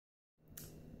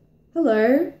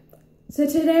Hello. So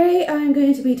today I'm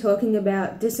going to be talking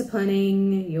about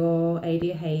disciplining your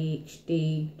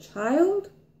ADHD child.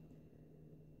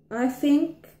 I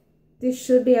think this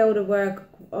should be able to work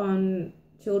on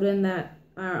children that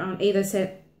are on either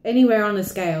set anywhere on the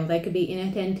scale. They could be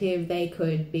inattentive, they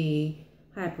could be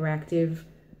hyperactive.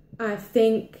 I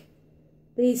think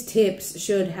these tips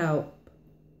should help.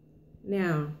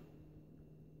 Now,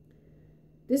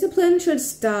 discipline should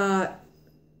start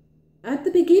at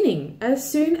the beginning.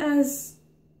 As soon as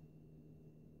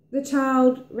the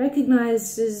child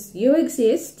recognizes you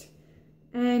exist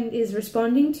and is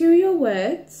responding to your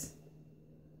words,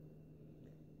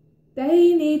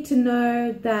 they need to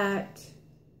know that,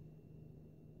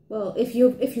 well, if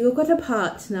you've got a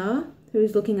partner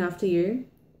who's looking after you,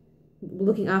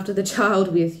 looking after the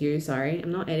child with you, sorry,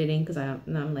 I'm not editing because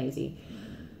I'm lazy.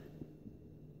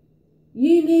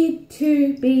 You need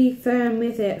to be firm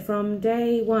with it from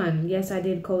day one. Yes, I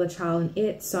did call the child an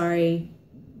it, sorry.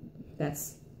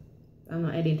 I'm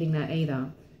not editing that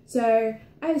either. So,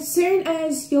 as soon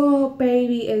as your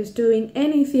baby is doing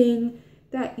anything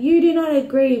that you do not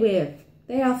agree with,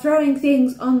 they are throwing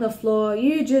things on the floor,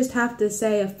 you just have to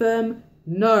say a firm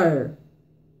no.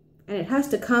 And it has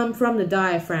to come from the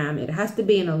diaphragm. It has to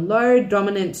be in a low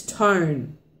dominant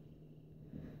tone.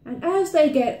 And as they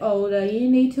get older, you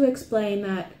need to explain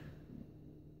that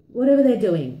whatever they're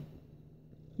doing,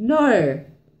 no,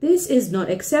 this is not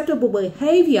acceptable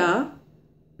behavior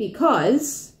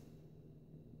because,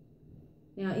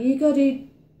 now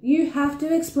you have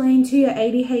to explain to your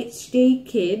ADHD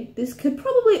kid, this could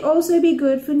probably also be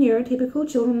good for neurotypical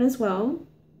children as well,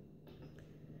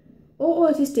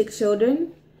 or autistic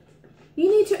children. You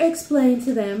need to explain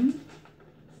to them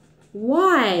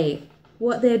why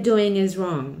what they're doing is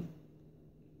wrong.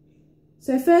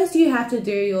 So first you have to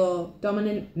do your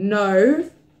dominant no.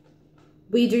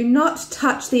 We do not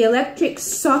touch the electric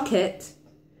socket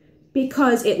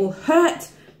because it will hurt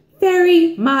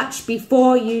very much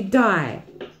before you die.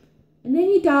 And then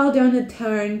you dial down the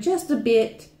tone just a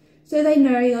bit so they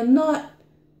know you're not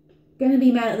going to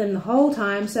be mad at them the whole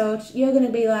time. So you're going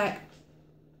to be like,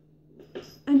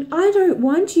 and I don't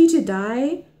want you to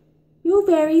die. You're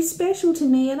very special to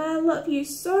me and I love you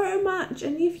so much,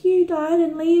 and if you died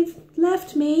and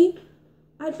left me,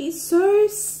 I'd be so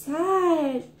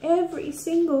sad every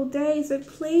single day, so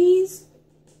please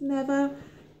never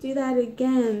do that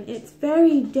again. It's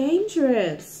very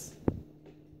dangerous.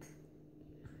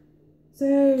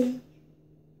 So,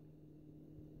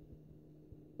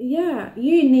 yeah,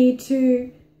 you need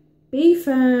to be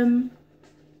firm,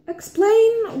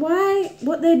 explain why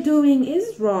what they're doing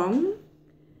is wrong,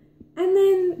 and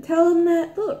then tell them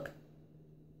that, look,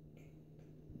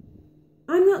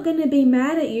 I'm not going to be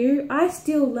mad at you. I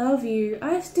still love you.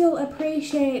 I still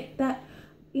appreciate that,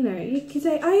 you know, you can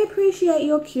say, I appreciate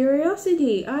your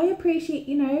curiosity. I appreciate,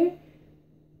 you know,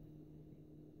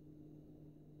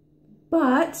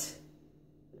 but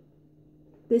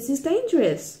this is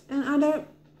dangerous. And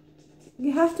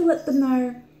you have to let them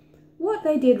know what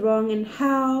they did wrong and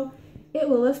how it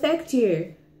will affect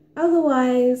you.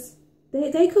 Otherwise, they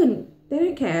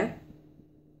don't care.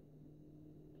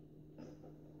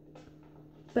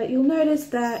 But you'll notice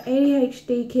that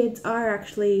ADHD kids are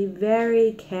actually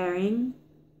very caring.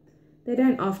 They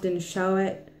don't often show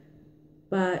it,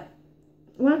 but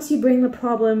once you bring the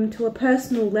problem to a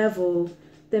personal level,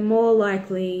 they're more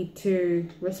likely to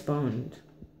respond.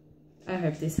 I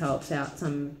hope this helps out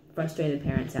some frustrated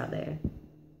parents out there.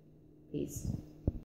 Peace.